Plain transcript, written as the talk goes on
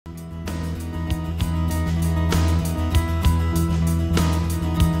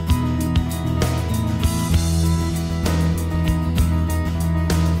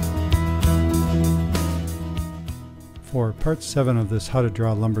for part 7 of this How to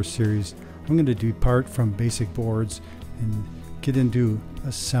Draw Lumber series. I'm going to depart from basic boards and get into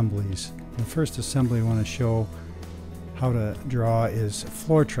assemblies. The first assembly I want to show how to draw is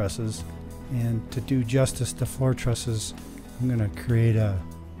floor trusses, and to do justice to floor trusses I'm going to create a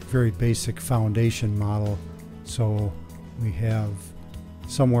very basic foundation model so we have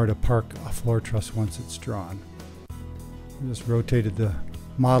somewhere to park a floor truss once it's drawn. I just rotated the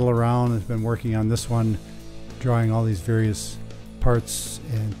model around. I've been working on this one, drawing all these various parts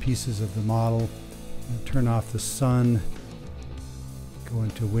and pieces of the model. Turn off the sun, go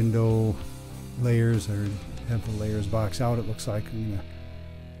into window layers. I already have the layers box out, it looks like. I'm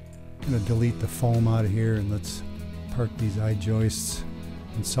gonna delete the foam out of here, and let's park these eye joists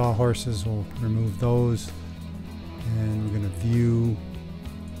and sawhorses. We'll remove those, and we're gonna view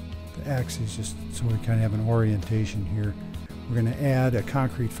the axes just so we kind of have an orientation here. We're going to add a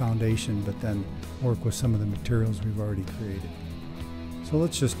concrete foundation, but then work with some of the materials we've already created. So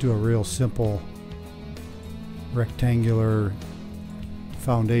let's just do a real simple rectangular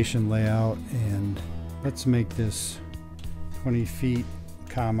foundation layout, and let's make this 20 feet,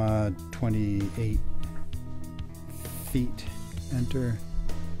 28 feet. Enter.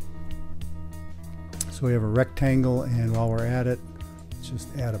 So we have a rectangle, and while we're at it, let's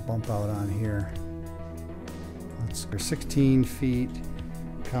just add a bump out on here. Let's go 16 feet,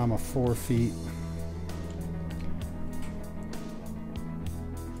 4 feet.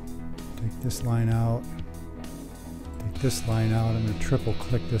 Take this line out. Take this line out. I'm going to triple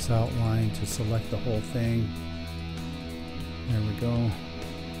click this outline to select the whole thing. There we go.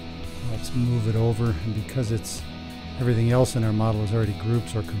 Let's move it over, and because it's everything else in our model is already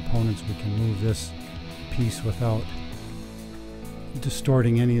groups or components, we can move this piece without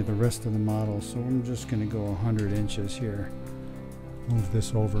distorting any of the rest of the model. So I'm just going to go 100 inches here, move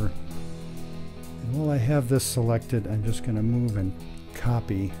this over, and while I have this selected, I'm just going to move and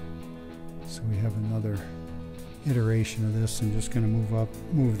copy so we have another iteration of this. I'm just going to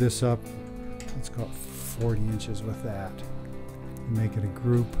move this up. Let's go 40 inches with that and make it a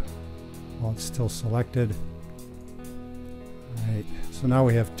group while it's still selected. Alright, so now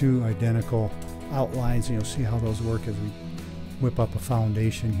we have two identical outlines, and you'll see how those work as we whip up a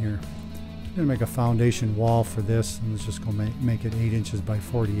foundation here. I'm going to make a foundation wall for this, and let's just go make it 8 inches by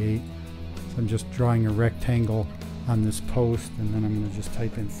 48. So I'm just drawing a rectangle on this post, and then I'm going to just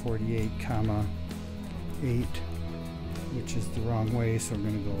type in 48, 8, which is the wrong way, so we're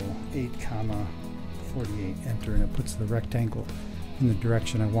going to go 8, 48, enter, and it puts the rectangle in the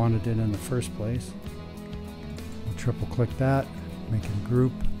direction I wanted it in the first place. I'll triple click that, make it a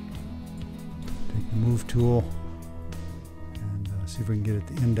group, take the move tool, see if we can get it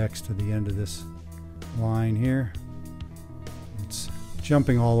the index to the end of this line here. It's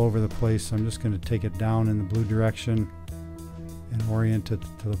jumping all over the place, so I'm just going to take it down in the blue direction and orient it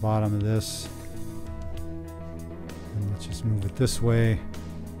to the bottom of this. And let's just move it this way.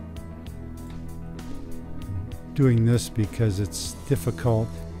 I'm doing this because it's difficult,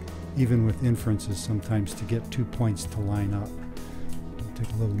 even with inferences sometimes, to get 2 points to line up. I'll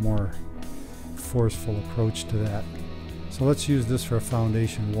take a little more forceful approach to that. So let's use this for a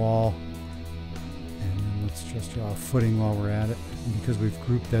foundation wall, and then let's just draw a footing while we're at it. And because we've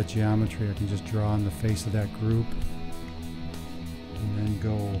grouped that geometry, I can just draw on the face of that group, and then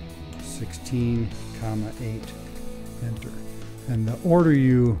go 16, 8, enter. And the order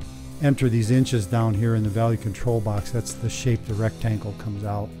you enter these inches down here in the value control box, that's the shape the rectangle comes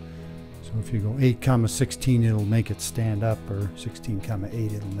out. So if you go 8, 16, it'll make it stand up, or 16,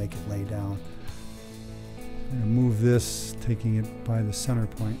 8, it'll make it lay down. I'm going to move this, taking it by the center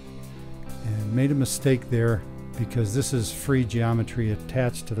point, and made a mistake there because this is free geometry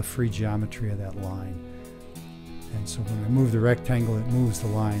attached to the free geometry of that line. And so when I move the rectangle, it moves the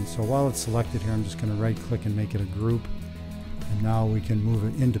line. So while it's selected here, I'm just going to right click and make it a group, and now we can move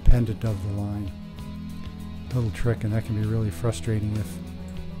it independent of the line. Little trick, and that can be really frustrating if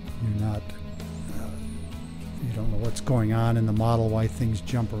you're not you don't know what's going on in the model, why things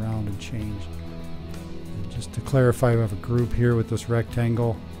jump around and change. Just to clarify, we have a group here with this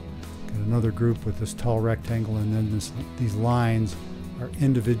rectangle, got another group with this tall rectangle, and then these lines are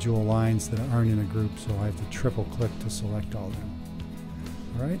individual lines that aren't in a group, so I have to triple click to select all of them.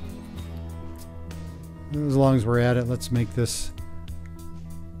 Alright, as long as we're at it, let's make this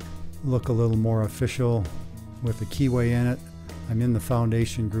look a little more official with a keyway in it. I'm in the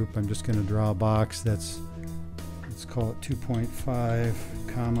foundation group. I'm just going to draw a box that's, let's call it 2.5,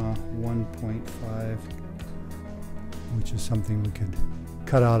 1.5, which is something we could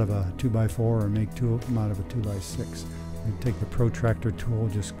cut out of a 2x4 or make two of them out of a 2x6. We take the protractor tool,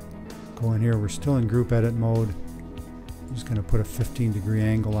 just go in here. We're still in group edit mode. I'm just going to put a 15-degree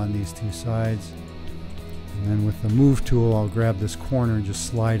angle on these two sides. And then with the move tool, I'll grab this corner and just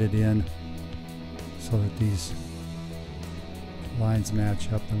slide it in so that these lines match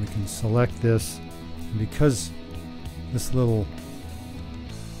up. Then we can select this. And because this little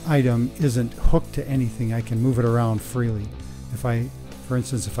item isn't hooked to anything, I can move it around freely. If I, for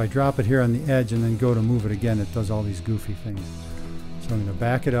instance, if I drop it here on the edge and then go to move it again, it does all these goofy things. So I'm going to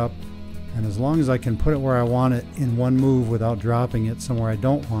back it up, and as long as I can put it where I want it in one move without dropping it somewhere I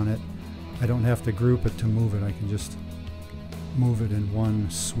don't want it, I don't have to group it to move it. I can just move it in one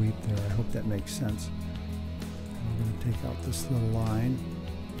sweep there. I hope that makes sense. I'm going to take out this little line.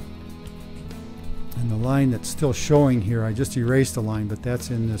 And the line that's still showing here, I just erased a line, but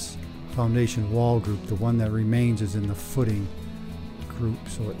that's in this foundation wall group. The one that remains is in the footing group,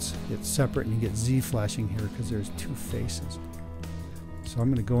 so it's separate, and you get Z flashing here because there's two faces. So I'm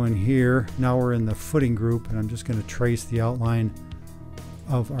going to go in here. Now we're in the footing group, and I'm just going to trace the outline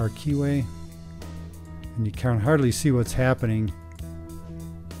of our keyway. And you can hardly see what's happening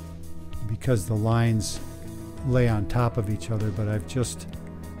because the lines lay on top of each other, but I've just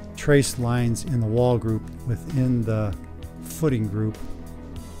traced lines in the wall group within the footing group.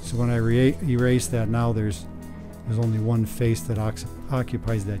 So when I erase that, now there's only one face that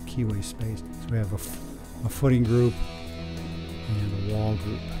occupies that keyway space. So we have a footing group and a wall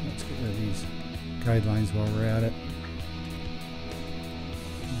group. Let's get rid of these guidelines while we're at it.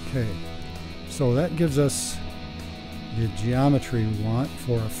 Okay, so that gives us the geometry we want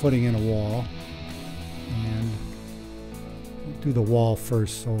for a footing in a wall. And we'll do the wall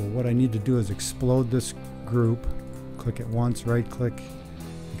first. So what I need to do is explode this group. Click it once, right click,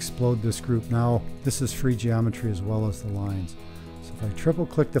 explode this group. Now this is free geometry as well as the lines. So if I triple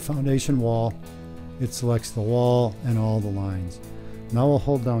click the foundation wall, it selects the wall and all the lines. Now we'll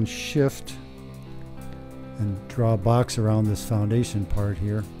hold down Shift and draw a box around this foundation part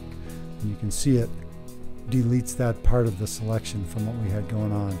here. And you can see it deletes that part of the selection from what we had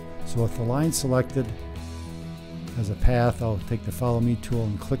going on. So with the line selected as a path, I'll take the Follow Me tool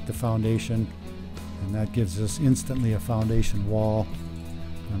and click the foundation, and that gives us instantly a foundation wall.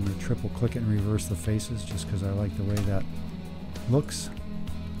 I'm going to triple click it and reverse the faces just because I like the way that looks.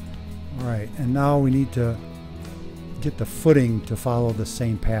 Alright, and now we need to get the footing to follow the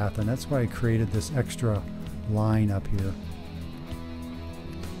same path, and that's why I created this extra line up here.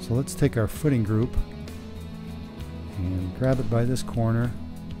 So let's take our footing group and grab it by this corner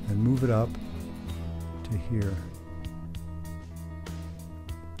and move it up to here.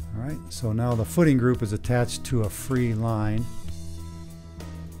 Alright, so now the footing group is attached to a free line.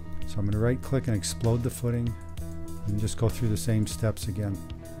 So I'm going to right click and explode the footing and just go through the same steps again.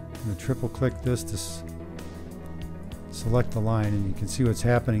 I'm going to triple click this to select the line, and you can see what's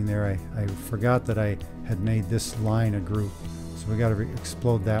happening there. I forgot that I had made this line a group, so we got to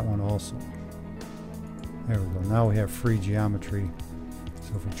explode that one also. There we go. Now we have free geometry.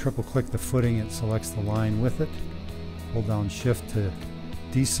 So if we triple click the footing, it selects the line with it. Hold down Shift to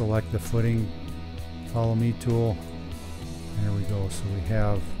deselect the footing. Follow Me tool. There we go. So we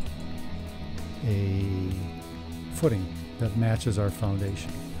have a footing that matches our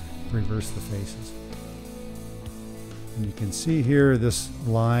foundation. Reverse the faces. And you can see here this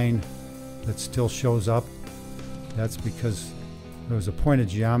line that still shows up. That's because there was a point of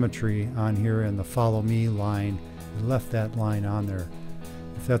geometry on here in the Follow Me line. We left that line on there.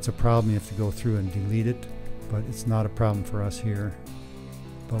 If that's a problem, you have to go through and delete it, but it's not a problem for us here.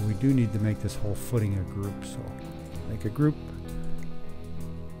 But we do need to make this whole footing a group. So make a group.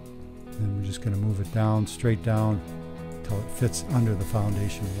 Then we're just going to move it down, straight down, until it fits under the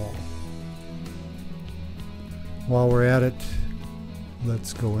foundation wall. While we're at it,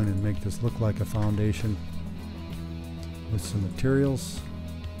 let's go in and make this look like a foundation with some materials.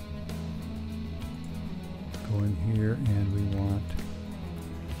 Go in here and we want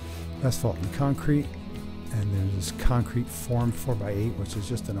asphalt and concrete, and there's this concrete form 4x8, which is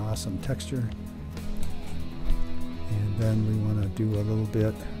just an awesome texture. And then we want to do a little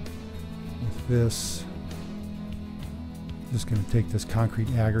bit with this. Just going to take this concrete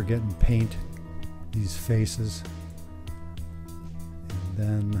aggregate and paint these faces. And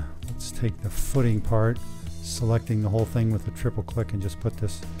then let's take the footing part, selecting the whole thing with a triple click, and just put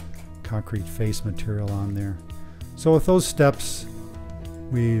this concrete face material on there. So with those steps,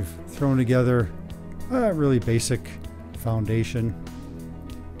 we've thrown together a really basic foundation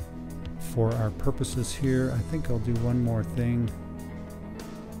for our purposes here. I think I'll do one more thing,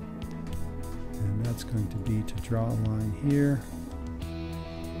 and that's going to be to draw a line here.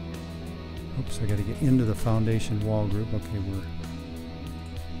 Oops, I got to get into the foundation wall group. Okay, we're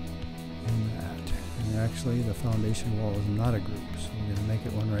in that. And Actually, the foundation wall is not a group, so we're going to make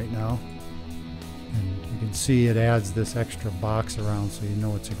it one right now. And you can see it adds this extra box around so you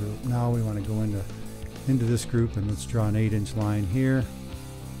know it's a group. Now we want to go into this group, and let's draw an 8-inch line here.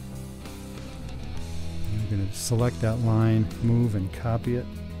 And we're going to select that line, move and copy it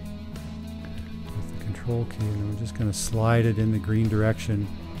with the control key, and then we're just going to slide it in the green direction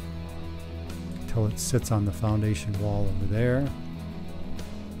until it sits on the foundation wall over there. And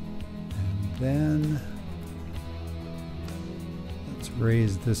then let's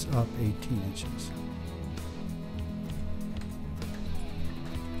raise this up 18 inches.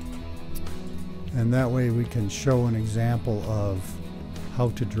 And that way we can show an example of how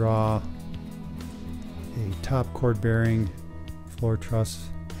to draw a top chord bearing floor truss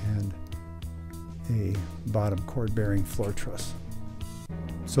and a bottom chord bearing floor truss.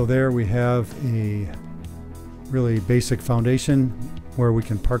 So there we have a really basic foundation where we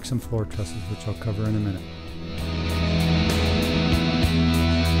can park some floor trusses, which I'll cover in a minute.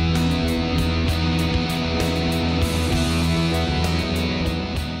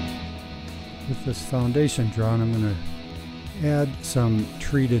 With this foundation drawn, I'm going to add some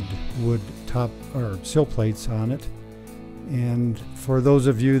treated wood top or sill plates on it. And for those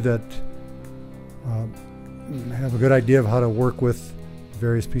of you that have a good idea of how to work with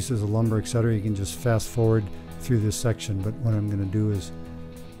various pieces of lumber, etc., you can just fast forward through this section. But what I'm going to do is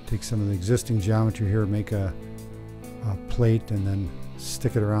take some of the existing geometry here, make a plate, and then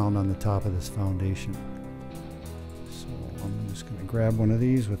stick it around on the top of this foundation. I'm just going to grab one of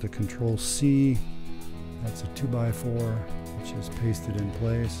these with a Control C. That's a 2x4, which is pasted in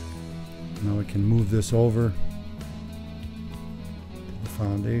place. Now we can move this over to the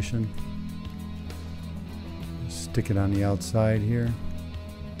foundation. Stick it on the outside here.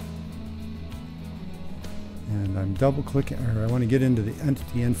 And I'm double clicking, or I want to get into the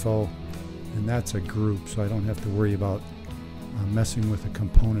entity info, and that's a group, so I don't have to worry about messing with a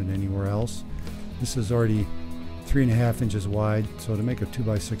component anywhere else. This is already 3.5 inches wide, so to make a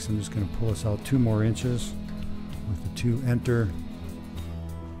 2x6, I'm just going to pull this out 2 more inches with the 2 enter.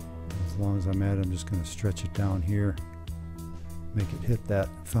 As long as I'm at it, I'm just going to stretch it down here, make it hit that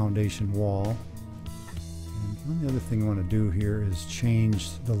foundation wall. And the other thing I want to do here is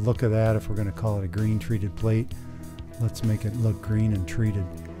change the look of that. If we're going to call it a green treated plate, let's make it look green and treated.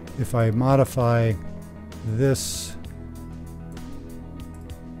 If I modify this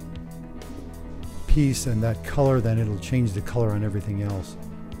piece and that color, then it'll change the color on everything else.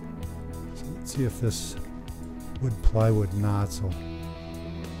 So let's see if this wood plywood knots will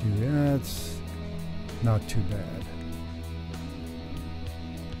do that. It's not too bad.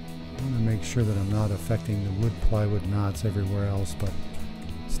 I want to make sure that I'm not affecting the wood plywood knots everywhere else, but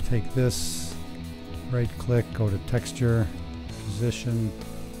let's take this, right click, go to texture, position,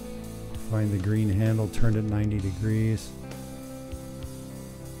 find the green handle, turn it 90 degrees.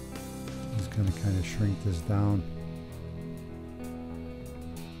 Going to kind of shrink this down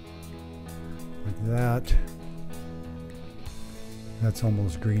like that. That's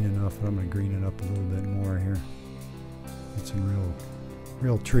almost green enough, but I'm going to green it up a little bit more here. Get some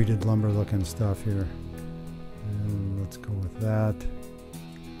real treated lumber looking stuff here. And let's go with that.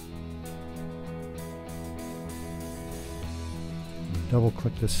 Double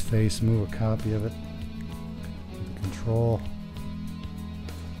click this face, move a copy of it with the control.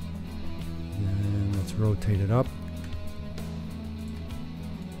 And let's rotate it up.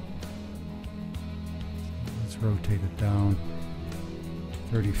 Let's rotate it down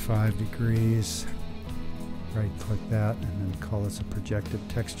 35 degrees. Right click that and then call this a projected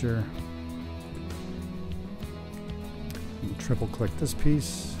texture. And triple click this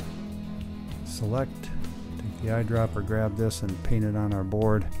piece. Select, take the eyedropper, grab this and paint it on our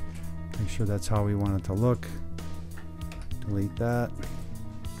board. Make sure that's how we want it to look. Delete that.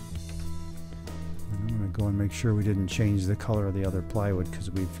 I'm going to go and make sure we didn't change the color of the other plywood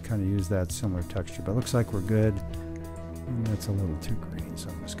because we've kind of used that similar texture, but it looks like we're good. And that's a little too green, so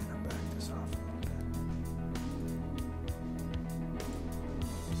I'm just going to back this off a little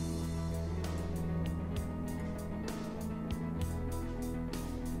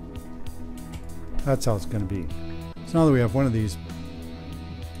bit. That's how it's going to be. So now that we have one of these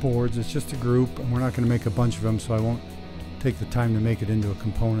boards, it's just a group, and we're not going to make a bunch of them, so I won't take the time to make it into a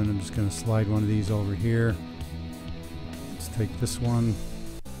component. I'm just going to slide one of these over here. Let's take this one,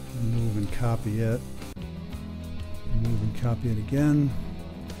 move and copy it, move and copy it again.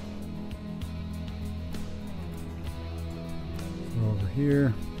 Go over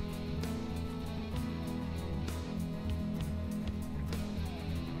here.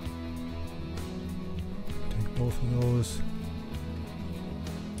 Take both of those,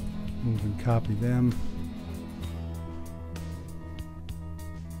 move and copy them.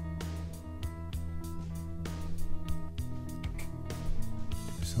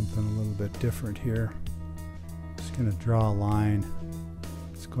 something a little bit different here. Just going to draw a line.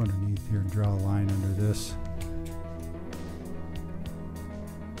 Let's go underneath here and draw a line under this.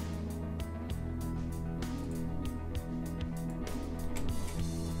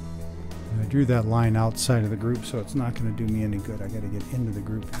 And I drew that line outside of the group, so it's not going to do me any good. I got to get into the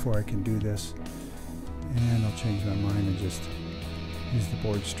group before I can do this. And I'll change my mind and just use the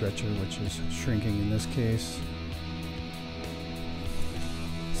board stretcher, which is shrinking in this case.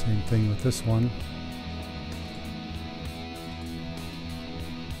 Same thing with this one.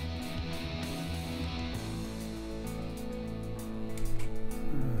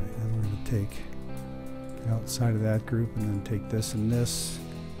 Alright, I'm going to take the outside of that group and then take this and this.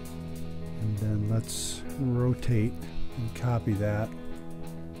 And then let's rotate and copy that.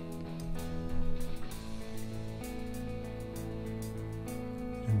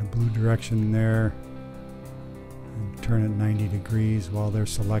 In the blue direction there. And turn it 90 degrees. While they're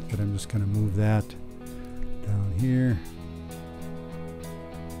selected, I'm just going to move that down here.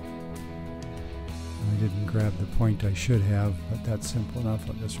 I didn't grab the point I should have, but that's simple enough.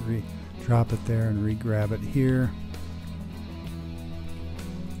 I'll just drop it there and re-grab it here.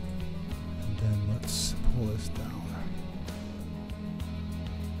 And then let's pull this down.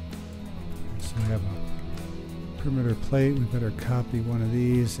 So we have a perimeter plate. We better copy one of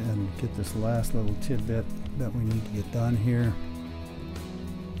these and get this last little tidbit that we need to get done here.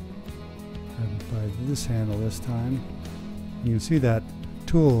 Grab it by this handle this time. You can see that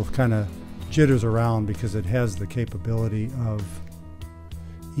tool kind of jitters around because it has the capability of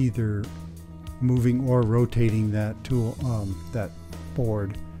either moving or rotating that tool, that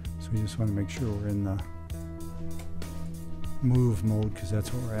board. So we just want to make sure we're in the move mode because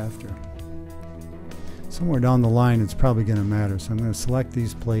that's what we're after. Somewhere down the line it's probably going to matter, so I'm going to select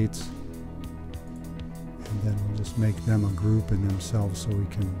these plates and then we'll just make them a group in themselves so we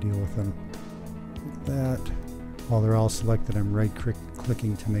can deal with them like that. While they're all selected, I'm right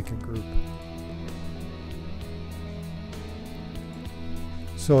clicking to make a group.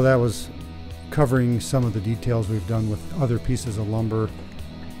 So that was covering some of the details we've done with other pieces of lumber.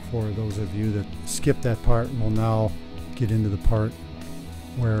 For those of you that skipped that part, we'll now get into the part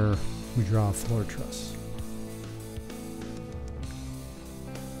where we draw a floor truss.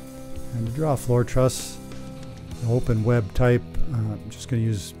 And to draw a floor truss, the open web type, I'm just going to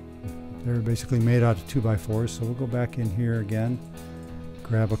use, they're basically made out of 2x4s, so we'll go back in here again,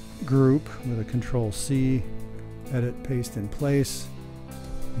 grab a group with a Control-C, edit, paste in place.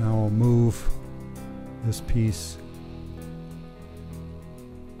 Now we'll move this piece,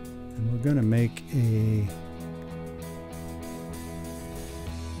 and we're going to make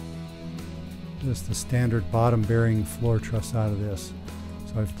just the standard bottom bearing floor truss out of this.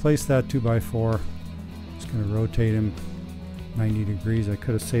 So I've placed that 2x4. Just going to rotate him 90 degrees. I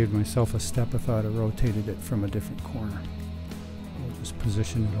could have saved myself a step if I had rotated it from a different corner. We'll just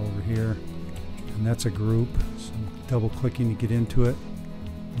position it over here, and that's a group. So I'm double clicking to get into it.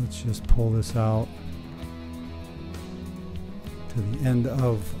 Let's just pull this out to the end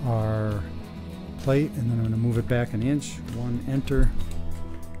of our plate, and then I'm going to move it back an inch. One, enter.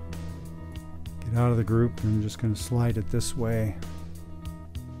 Get out of the group, and I'm just going to slide it this way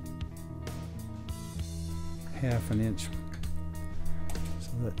half an inch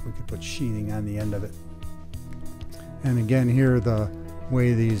so that we could put sheathing on the end of it. And again, here the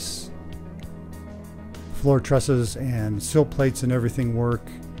way these floor trusses and sill plates and everything work,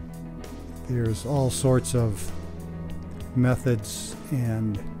 there's all sorts of methods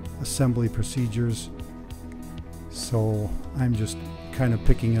and assembly procedures. So I'm just kind of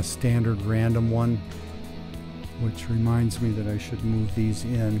picking a standard random one, which reminds me that I should move these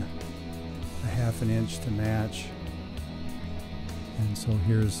in a half an inch to match. And so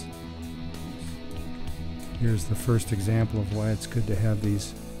here's the first example of why it's good to have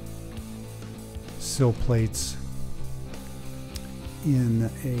these sill plates in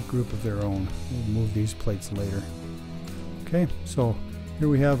a group of their own. We'll move these plates later. Okay, so here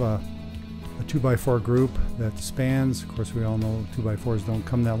we have a 2x4 group that spans. Of course, we all know 2x4s don't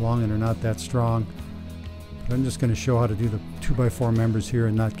come that long and are not that strong. But I'm just going to show how to do the 2x4 members here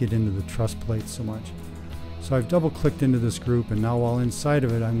and not get into the truss plates so much. So I've double clicked into this group, and now while inside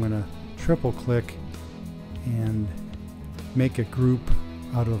of it, I'm going to triple click and make a group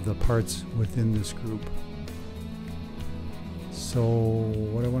out of the parts within this group. So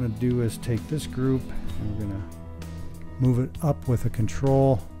what I want to do is take this group and we're going to move it up with a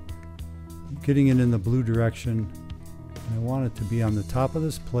Control, getting it in the blue direction, and I want it to be on the top of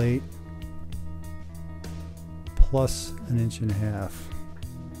this plate plus 1.5 inches.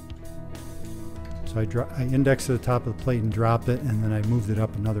 So I indexed to the top of the plate and dropped it, and then I moved it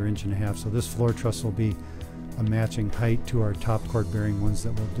up another 1.5 inches. So this floor truss will be a matching height to our top chord bearing ones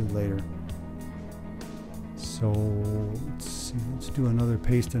that we'll do later. So let's see, let's do another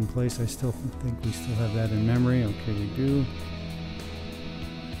paste in place. I still think we still have that in memory. Okay, we do.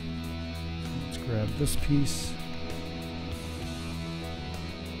 Let's grab this piece.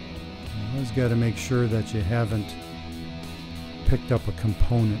 You always got to make sure that you haven't picked up a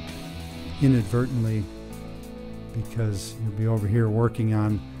component inadvertently, because you'll be over here working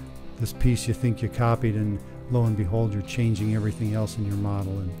on this piece you think you copied, and lo and behold, you're changing everything else in your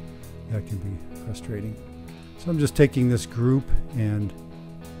model, and that can be frustrating. So I'm just taking this group and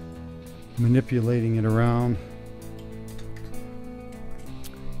manipulating it around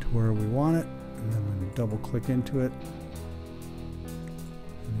to where we want it, and then I'm going to double click into it.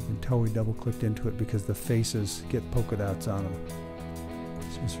 And you can tell we double clicked into it because the faces get polka dots on them.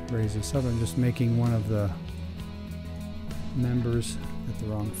 Let's just raise this up. I'm just making one of the members at the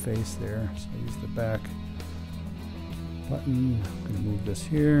wrong face there, so I use the back button. I'm going to move this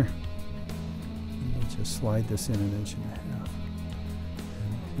here. Let's just slide this in 1.5 inches.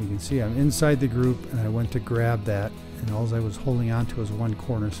 And you can see I'm inside the group, and I went to grab that, and all I was holding on to was one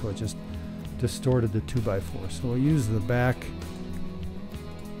corner, so it just distorted the 2x4. So we'll use the back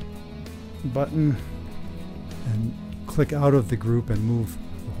button and click out of the group and move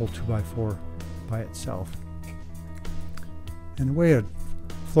the whole 2x4 by itself. And the way a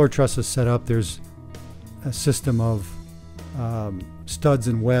floor truss is set up, there's a system of studs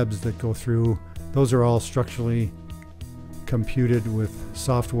and webs that go through. Those are all structurally computed with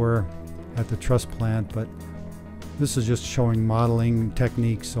software at the truss plant, but this is just showing modeling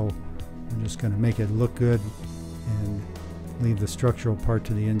techniques, so I'm just going to make it look good and leave the structural part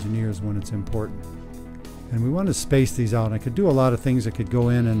to the engineers when it's important. And we want to space these out. I could do a lot of things. I could go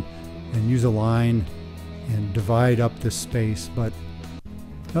in and use a line and divide up this space, but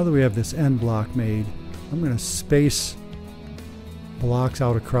now that we have this end block made, I'm going to space blocks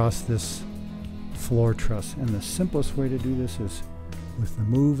out across this floor truss, and the simplest way to do this is with the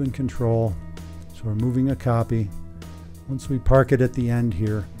move and control. So we're moving a copy. Once we park it at the end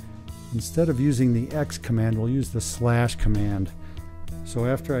here, instead of using the X command, we'll use the slash command. So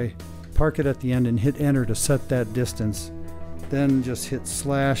after I park it at the end and hit enter to set that distance, then just hit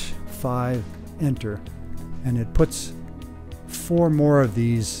 /5 enter, and it puts 4 more of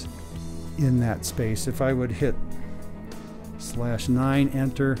these in that space. If I would hit /9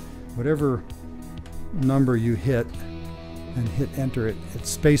 enter, whatever number you hit and hit enter, it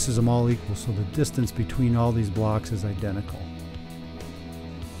spaces them all equal, so the distance between all these blocks is identical.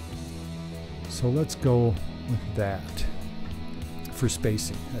 So let's go with that for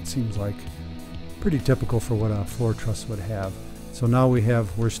spacing. That seems like pretty typical for what a floor truss would have. So now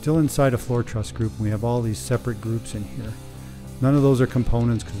we're still inside a floor truss group, and we have all these separate groups in here. None of those are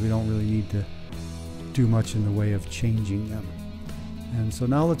components because we don't really need to do much in the way of changing them. And so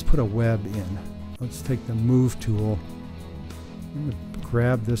now let's put a web in. Let's take the move tool. I'm going to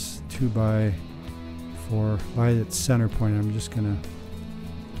grab this 2x4 by its center point. I'm just going to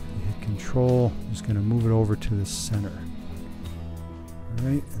hit control. I'm just going to move it over to the center.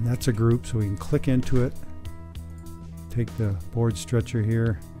 Alright, and that's a group, so we can click into it. Take the board stretcher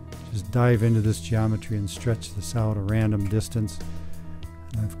here. Just dive into this geometry and stretch this out a random distance.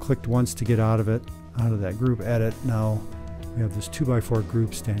 And I've clicked once to get out of it, out of that group edit. Now we have this 2x4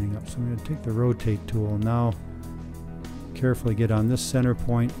 group standing up. So I'm going to take the rotate tool and now carefully get on this center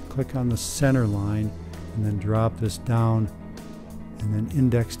point, click on the center line, and then drop this down, and then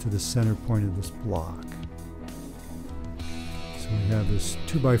index to the center point of this block. So we have this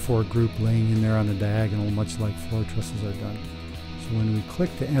 2x4 group laying in there on the diagonal, much like floor trusses are done. So when we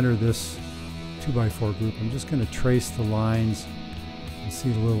click to enter this 2x4 group, I'm just going to trace the lines and see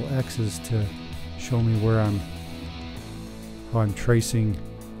the little X's to show me where how I'm tracing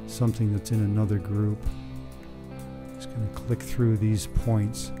something that's in another group. Just going to click through these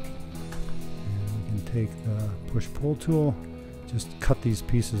points, and we can take the push-pull tool, just cut these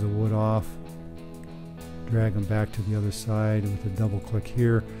pieces of wood off, drag them back to the other side with a double click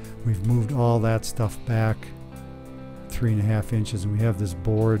here. We've moved all that stuff back 3.5 inches, and we have this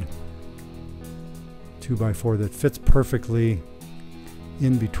board 2x4 that fits perfectly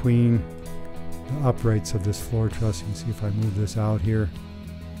in between the uprights of this floor truss. You can see if I move this out here,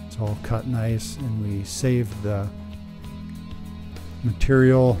 it's all cut nice, and we save the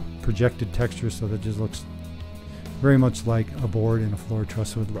material projected texture so that it just looks very much like a board in a floor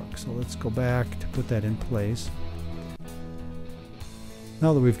truss would look. So let's go back to put that in place.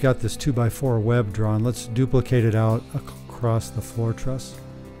 Now that we've got this 2x4 web drawn, let's duplicate it out across the floor truss.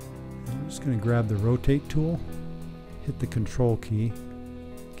 I'm just going to grab the rotate tool, hit the control key,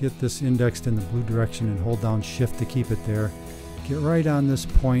 get this indexed in the blue direction and hold down shift to keep it there. Get right on this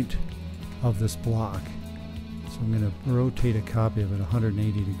point of this block. So I'm going to rotate a copy of it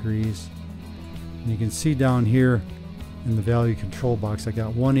 180 degrees. And you can see down here in the value control box I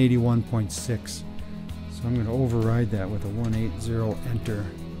got 181.6. So I'm going to override that with a 180 enter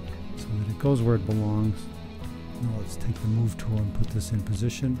so that it goes where it belongs. Now let's take the move tool and put this in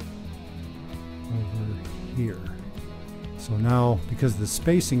position over here. So now, because the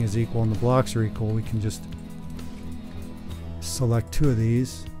spacing is equal and the blocks are equal, we can just select two of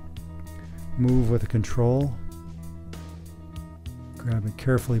these, move with a control, grab it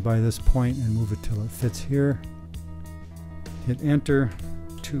carefully by this point and move it till it fits here. Hit enter,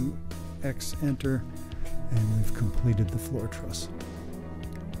 2x enter, and we've completed the floor truss.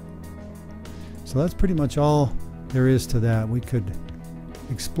 So that's pretty much all there is to that. We could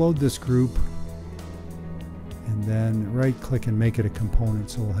explode this group and then right click and make it a component.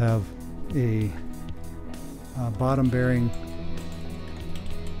 So we'll have a bottom bearing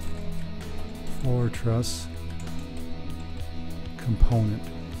floor truss component,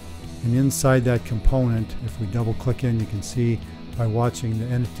 and inside that component, if we double click in, you can see by watching the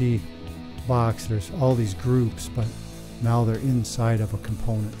entity box there's all these groups, but now they're inside of a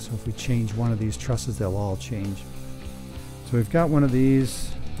component. So if we change one of these trusses, they'll all change. So we've got one of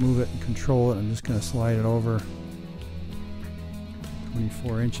these, move it and control it. I'm just going to slide it over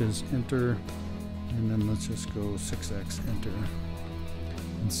 24 inches, enter, and then let's just go 6x, enter,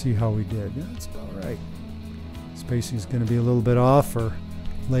 and see how we did. Yeah, that's about right. Spacing is going to be a little bit off for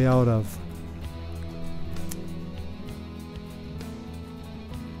layout of.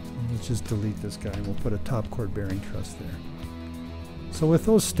 So let's just delete this guy and we'll put a top chord bearing truss there. So with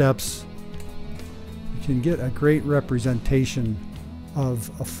those steps, you can get a great representation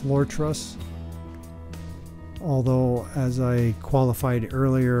of a floor truss. Although, as I qualified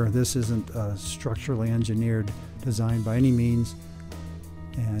earlier, this isn't a structurally engineered design by any means,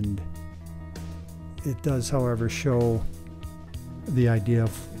 and it does, however, show the idea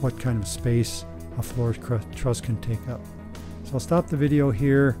of what kind of space a floor truss can take up. So I'll stop the video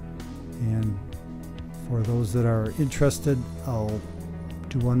here, and for those that are interested, I'll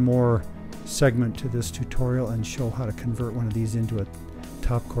do one more segment to this tutorial and show how to convert one of these into a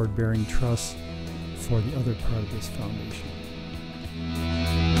top chord bearing truss for the other part of this foundation.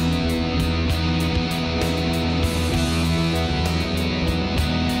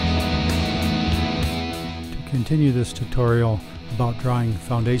 To continue this tutorial about drawing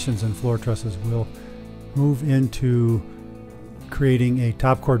foundations and floor trusses, we'll move into creating a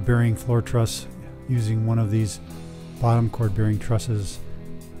top chord bearing floor truss using one of these bottom chord bearing trusses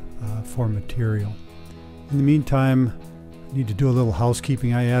for material. In the meantime, I need to do a little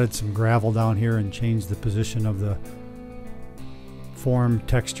housekeeping. I added some gravel down here and changed the position of the form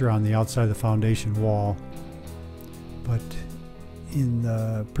texture on the outside of the foundation wall. But in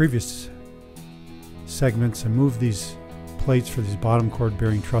the previous segments, I moved these plates for these bottom chord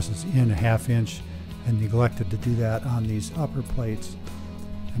bearing trusses in a 1/2 inch and neglected to do that on these upper plates.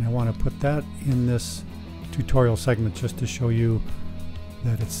 And I want to put that in this tutorial segment just to show you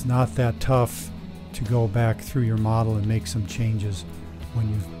that it's not that tough to go back through your model and make some changes when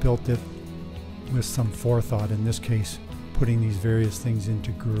you've built it with some forethought, in this case putting these various things into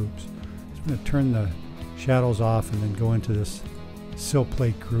groups. So I'm going to turn the shadows off and then go into this sill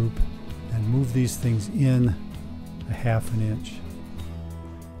plate group and move these things in a 1/2 inch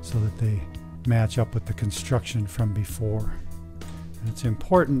so that they match up with the construction from before. And it's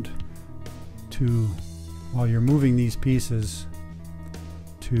important to, while you're moving these pieces,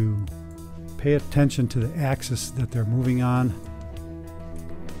 to pay attention to the axis that they're moving on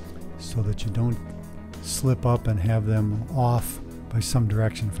so that you don't slip up and have them off by some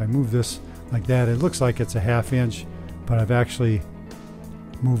direction. If I move this like that, it looks like it's a 1/2 inch, but I've actually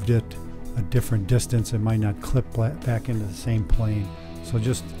moved it a different distance. It might not clip back into the same plane. So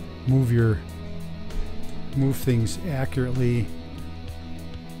just move things accurately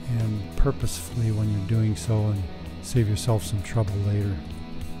and purposefully when you're doing so, and save yourself some trouble later.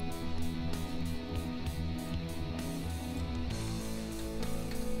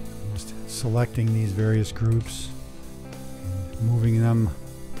 Just selecting these various groups, and moving them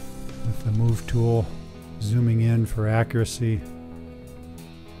with the move tool, zooming in for accuracy.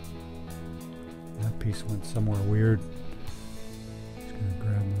 That piece went somewhere weird. Just going to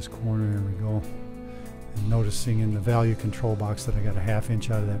grab this corner, there we go. And noticing in the value control box that I got a 1/2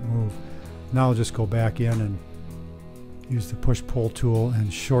 inch out of that move. Now I'll just go back in and use the push-pull tool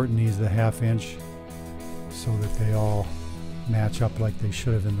and shorten these to 1/2 inch so that they all match up like they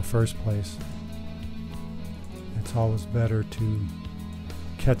should have in the first place. It's always better to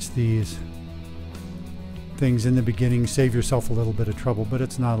catch these things in the beginning, save yourself a little bit of trouble, but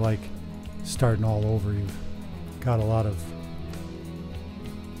it's not like starting all over. You've got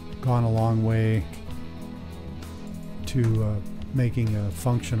gone a long way to making a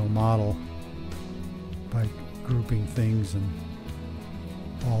functional model by grouping things and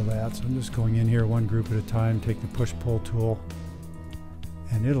all that. So I'm just going in here one group at a time, take the push-pull tool,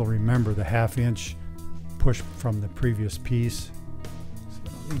 and it'll remember the 1/2 inch push from the previous piece. So I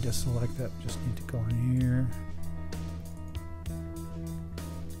don't need to select that, just need to go in here.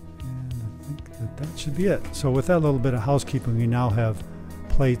 And I think that should be it. So with that little bit of housekeeping, we now have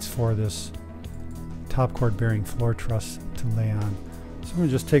plates for this top chord bearing floor truss to lay on. So I'm going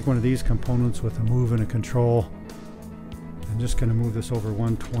to just take one of these components with a move and a control. I'm just going to move this over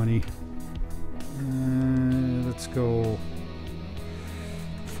 120. Let's go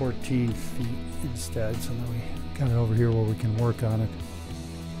 14 feet instead, so now we got it over here where we can work on it.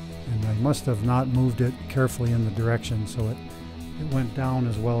 And I must have not moved it carefully in the direction, so it went down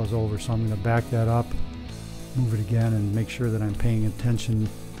as well as over. So I'm going to back that up, move it again, and make sure that I'm paying attention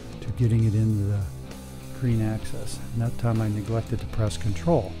to getting it into the green axis. And that time I neglected to press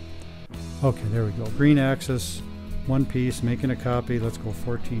control. Okay, there we go. Green axis, one piece, making a copy. Let's go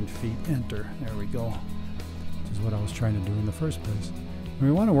 14 feet, enter. There we go. Which is what I was trying to do in the first place. And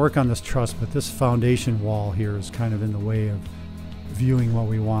we want to work on this truss, but this foundation wall here is kind of in the way of viewing what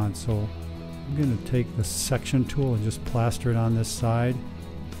we want. So I'm going to take the section tool and just plaster it on this side.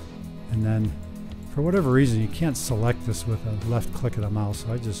 And then for whatever reason, you can't select this with a left click of the mouse.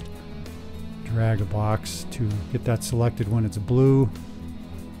 So I just drag a box to get that selected. When it's blue,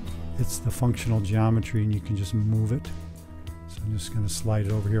 it's the functional geometry and you can just move it. So I'm just going to slide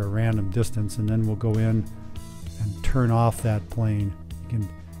it over here a random distance, and then we'll go in and turn off that plane. You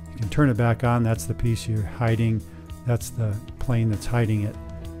can turn it back on. That's the piece you're hiding. That's the plane that's hiding it.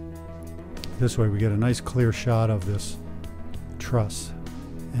 This way we get a nice clear shot of this truss.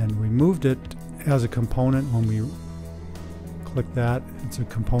 And we moved it as a component. When we click that, it's a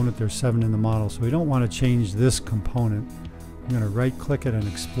component. There's 7 in the model, so we don't want to change this component. I'm going to right click it and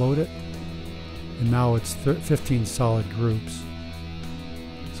explode it, and now it's 15 solid groups.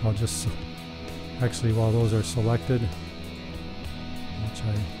 So I'll just actually, while those are selected, which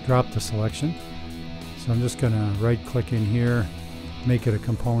I dropped the selection, so I'm just going to right click in here, make it a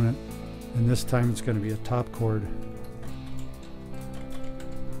component, and this time it's going to be a top chord.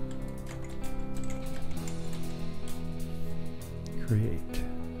 Create.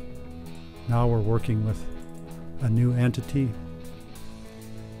 Now we're working with a new entity.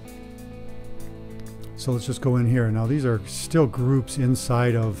 So let's just go in here. Now these are still groups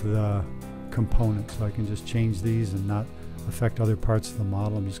inside of the component, so I can just change these and not affect other parts of the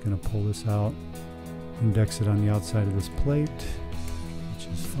model. I'm just going to pull this out, index it on the outside of this plate, which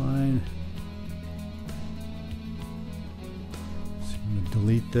is fine. So I'm going to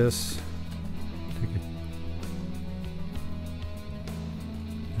delete this, take it,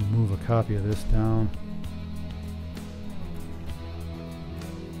 and move a copy of this down.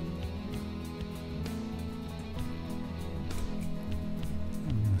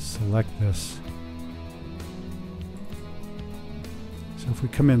 Select this. So if we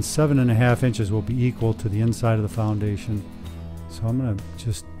come in 7.5 inches, will be equal to the inside of the foundation. So I'm going to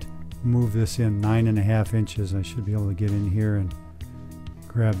just move this in 9.5 inches. I should be able to get in here and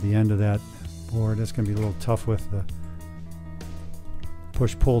grab the end of that board. That's going to be a little tough with the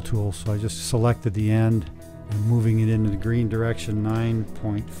push-pull tool. So I just selected the end and moving it into the green direction,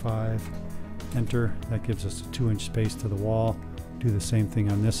 9.5. Enter. That gives us a 2-inch space to the wall. Do the same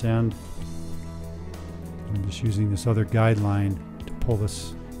thing on this end. I'm just using this other guideline to pull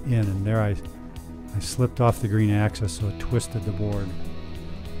this in, and there I slipped off the green axis, so it twisted the board.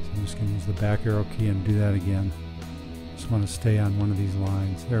 So I'm just going to use the back arrow key and do that again. Just want to stay on one of these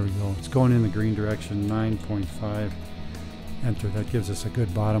lines. There we go. It's going in the green direction, 9.5. Enter. That gives us a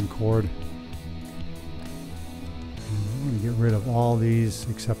good bottom chord. And I'm going to get rid of all these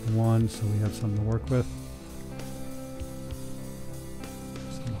except one, so we have something to work with.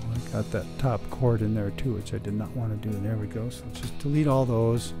 Got that top chord in there too, which I did not want to do. There we go. So let's just delete all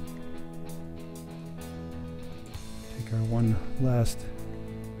those. Take our one last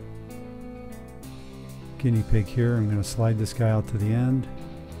guinea pig here. I'm going to slide this guy out to the end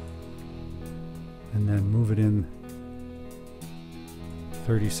and then move it in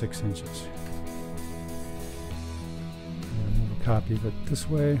 36 inches. I'm going to move a copy of it this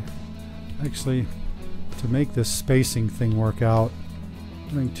way. Actually, to make this spacing thing work out,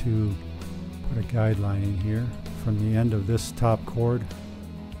 I'm going to put a guideline in here, from the end of this top chord.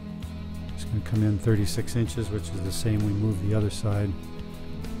 It's going to come in 36 inches, which is the same we moved the other side.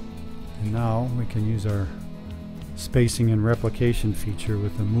 And now we can use our spacing and replication feature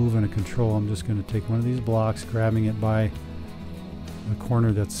with a move and a control. I'm just going to take one of these blocks, grabbing it by the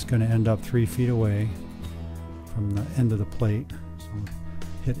corner that's going to end up 3 feet away from the end of the plate. So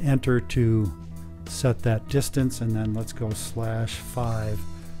hit enter to set that distance, and then let's go /5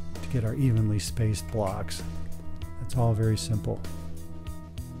 to get our evenly spaced blocks. That's all very simple.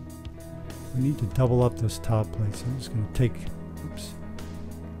 We need to double up this top plate, so I'm just going to take, oops,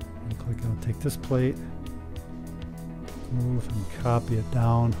 and click, I'll take this plate, move and copy it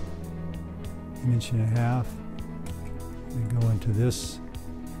down 1.5 inches. We go into this,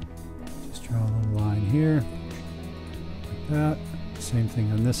 just draw a little line here, like that. Same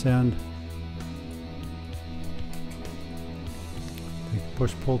thing on this end. Take the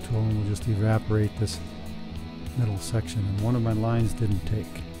push-pull tool and we'll just evaporate this middle section. And one of my lines didn't take.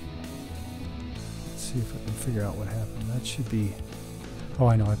 Let's see if I can figure out what happened. That should be, oh,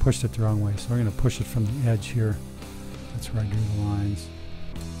 I know, I pushed it the wrong way. So we're going to push it from the edge here. That's where I drew the lines.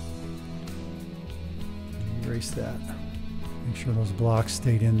 Erase that. Make sure those blocks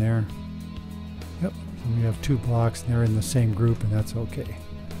stayed in there. Yep, so we have 2 blocks and they're in the same group, and that's okay.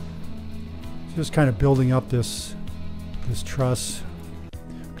 Just kind of building up this truss.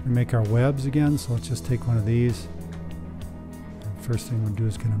 We're going to make our webs again, so let's just take one of these. And first thing we'll do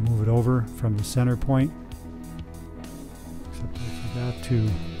is going to move it over from the center point. Except I forgot to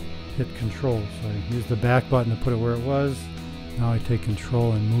hit control, so I used the back button to put it where it was. Now I take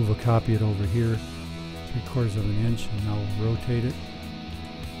control and move a copy it over here 3/4 of an inch, and now we'll rotate it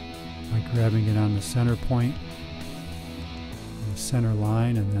by grabbing it on the center point, the center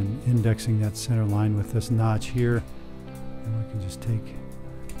line, and then indexing that center line with this notch here. And we can just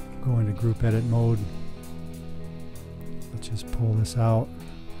go into group edit mode. Let's just pull this out,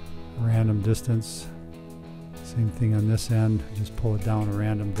 random distance. Same thing on this end, just pull it down a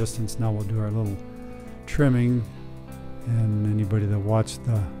random distance. Now we'll do our little trimming, and anybody that watched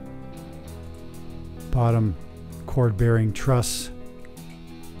the bottom chord bearing truss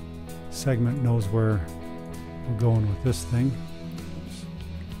segment knows where we're going with this thing. Oops.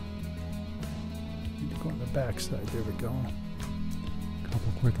 Need to go on the back side. There we go.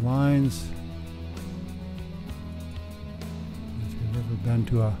 Couple quick lines. If you've ever been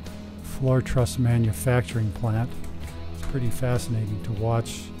to a floor truss manufacturing plant, it's pretty fascinating to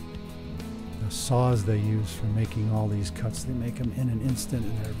watch the saws they use for making all these cuts. They make them in an instant,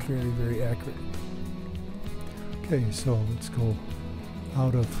 and they're very, very accurate. Okay, so let's go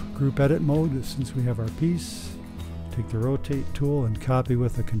out of group edit mode since we have our piece. Take the rotate tool and copy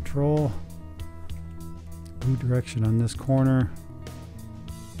with the control. Blue direction on this corner.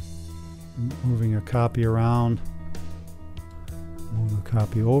 Moving a copy around. Move the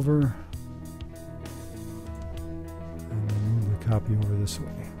copy over. And then move the copy over this way.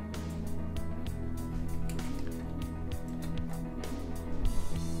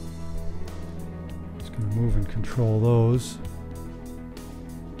 Just going to move and control those.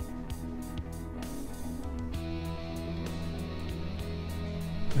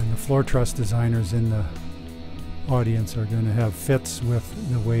 And the floor truss designers in the audience are going to have fits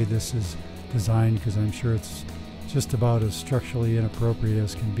with the way this is designed, because I'm sure it's just about as structurally inappropriate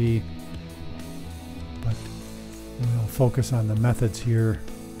as can be. But we'll focus on the methods here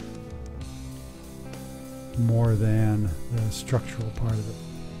more than the structural part of it.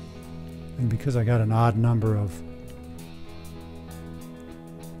 And because I got an odd number of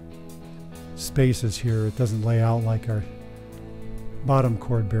spaces here, it doesn't lay out like our bottom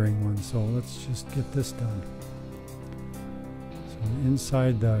chord bearing one. So let's just get this done. So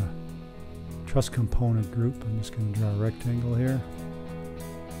inside the truss component group, I'm just going to draw a rectangle here,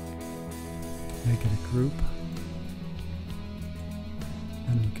 make it a group,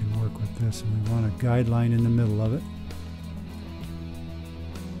 and we can work with this, and we want a guideline in the middle of it.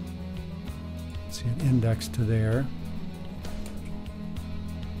 See an index to there.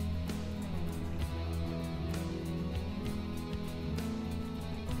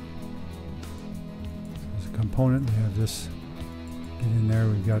 Component, we have this get in there.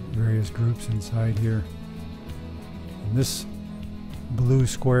 We've got various groups inside here, and this blue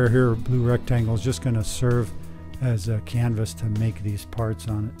square here, blue rectangle, is just going to serve as a canvas to make these parts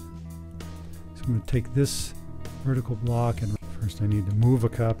on it. So I'm going to take this vertical block, and first I need to move a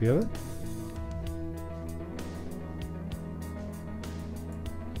copy of it.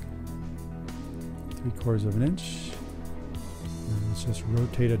 Three-quarters of an inch. And let's just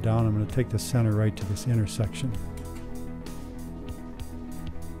rotate it down. I'm going to take the center right to this intersection.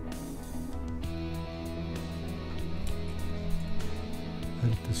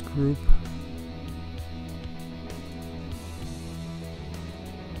 Edit this group.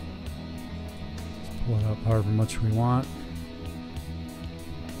 Let's pull it up however much we want.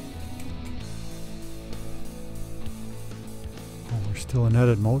 Oh, we're still in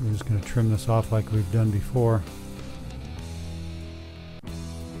edit mode. We're just going to trim this off like we've done before.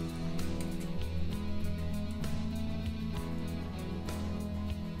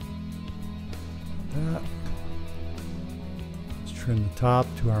 That. Let's trim the top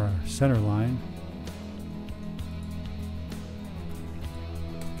to our center line.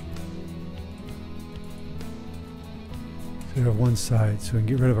 So we have one side, so we can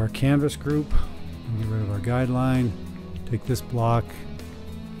get rid of our canvas group and get rid of our guideline. Take this block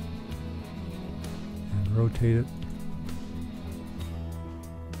and rotate it.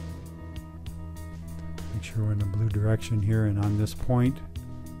 Make sure we're in the blue direction here, and on this point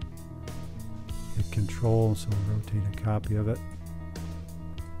hit Control, so we'll rotate a copy of it.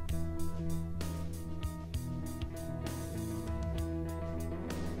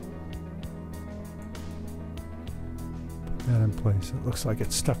 Put that in place. It looks like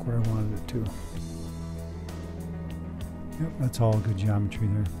it's stuck where I wanted it to. Yep, that's all good geometry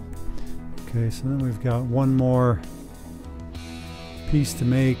there. Okay, so then we've got one more piece to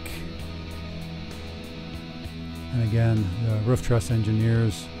make. And again, the roof truss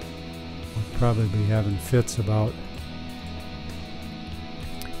engineers will probably be having fits about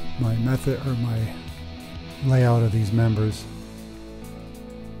my method or my layout of these members.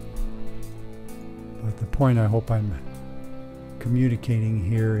 But the point I hope I'm communicating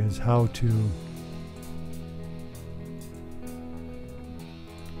here is how to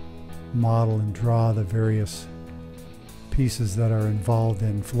model and draw the various pieces that are involved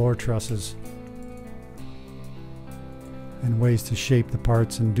in floor trusses, and ways to shape the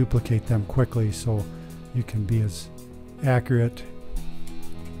parts and duplicate them quickly so you can be as accurate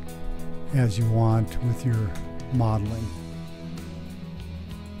as you want with your modeling.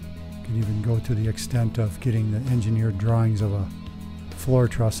 You can even go to the extent of getting the engineered drawings of a floor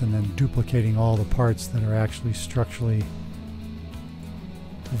truss and then duplicating all the parts that are actually structurally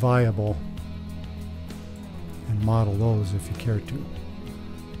viable and model those if you care to.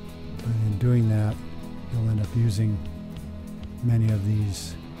 But in doing that, you'll end up using many of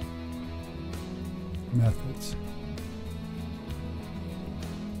these methods.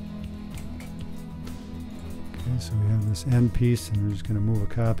 Okay, so we have this end piece, and we're just going to move a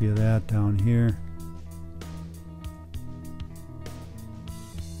copy of that down here.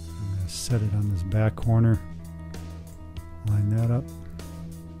 I'm going to set it on this back corner, line that up.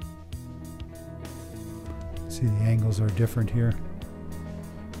 See, the angles are different here.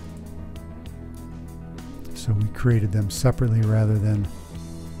 So we created them separately rather than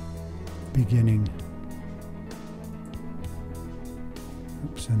beginning.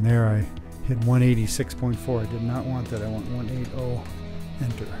 Oops, and there I hit 186.4. I did not want that. I want 180.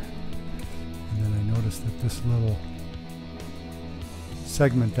 Enter. And then I noticed that this little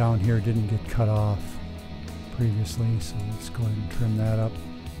segment down here didn't get cut off previously, so let's go ahead and trim that up.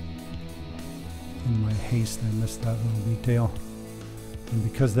 In my haste, I missed that little detail. And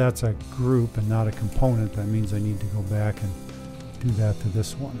because that's a group and not a component, that means I need to go back and do that to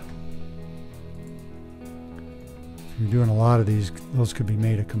this one. If you're doing a lot of these, those could be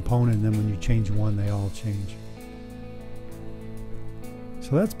made a component, and then when you change one, they all change.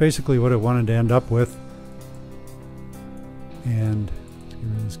 So that's basically what I wanted to end up with. And let's get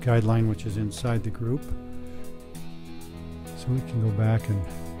rid of this guideline, which is inside the group. So we can go back and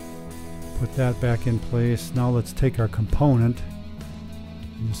put that back in place. Now let's take our component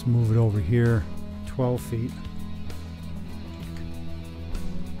and just move it over here 12 feet.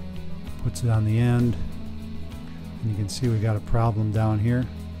 Puts it on the end. And you can see we got a problem down here.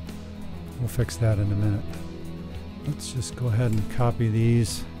 We'll fix that in a minute. Let's just go ahead and copy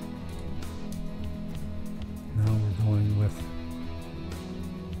these. Now we're going with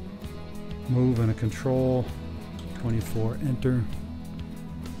move and a control. 24, enter.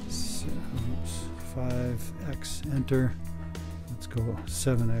 5x, enter. Let's go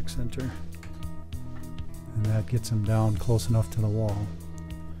 7x, enter. And that gets them down close enough to the wall.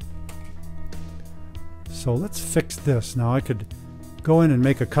 So let's fix this. Now I could go in and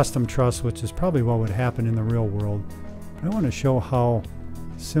make a custom truss, which is probably what would happen in the real world. But I want to show how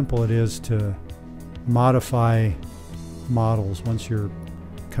simple it is to modify models once you're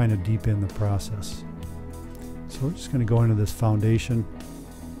kind of deep in the process. So we're just going to go into this foundation,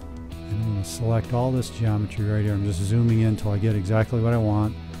 and I'm going to select all this geometry right here. I'm just zooming in until I get exactly what I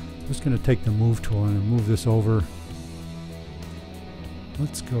want. I'm just going to take the move tool and move this over.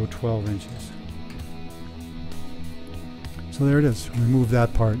 Let's go 12 inches. So So there it is. Remove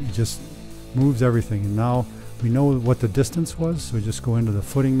that part. It just moves everything. And now we know what the distance was, so we just go into the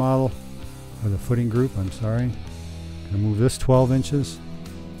footing model, or the footing group, I'm sorry. Gonna move this 12 inches.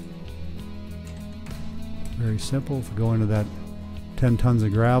 Very simple. If we go into that 10 tons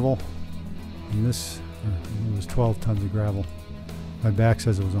of gravel, and this, it was 12 tons of gravel. My back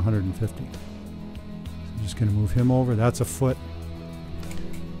says it was 150. So I'm just gonna move him over. That's a foot.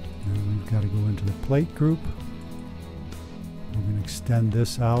 And we've got to go into the plate group. We're going to extend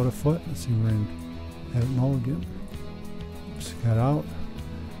this out a foot. Let's see, we're in edit mode again. Just got out.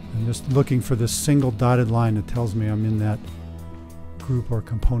 I'm just looking for this single dotted line that tells me I'm in that group or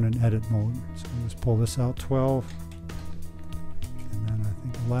component edit mode. So let's pull this out 12. And then I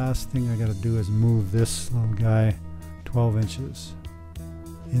think the last thing I got to do is move this little guy 12 inches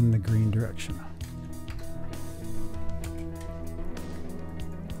in the green direction.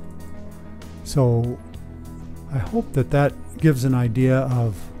 So I hope that that gives an idea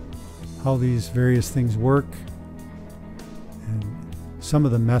of how these various things work and some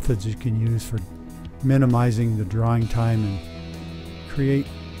of the methods you can use for minimizing the drawing time and create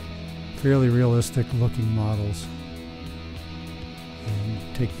fairly realistic looking models,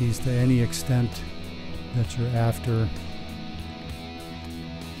 and take these to any extent that you're after,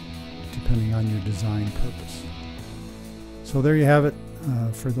 depending on your design purpose. So there you have it.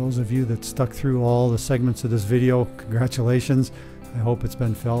 For those of you that stuck through all the segments of this video, congratulations. I hope it's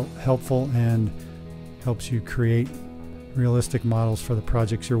been helpful and helps you create realistic models for the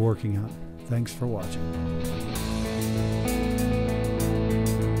projects you're working on. Thanks for watching.